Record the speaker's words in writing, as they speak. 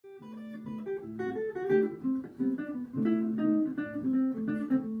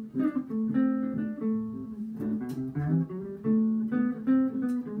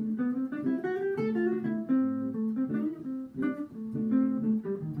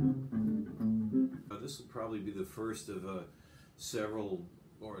probably be the first of several,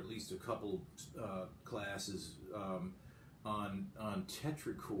 or at least a couple classes on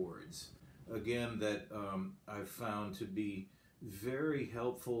tetrachords. Again, that I've found to be very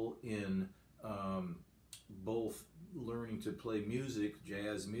helpful in both learning to play music,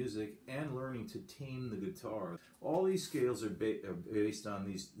 jazz music, and learning to tame the guitar. All these scales are based on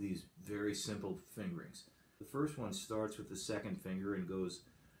these very simple fingerings. The first one starts with the second finger and goes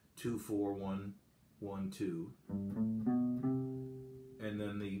 2, 4, 1, 1, 2. And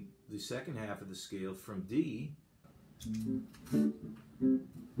then the second half of the scale from D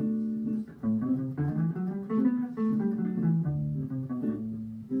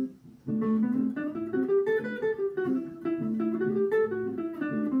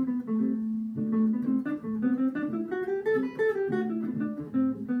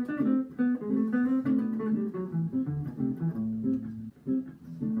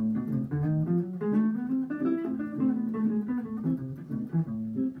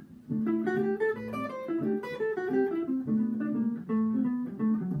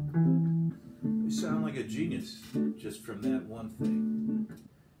sound like a genius just from that one thing.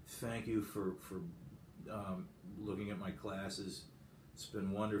 Thank you for looking at my classes. It's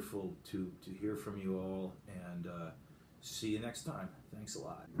been wonderful to hear from you all, and see you next time. Thanks a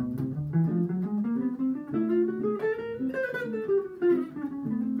lot.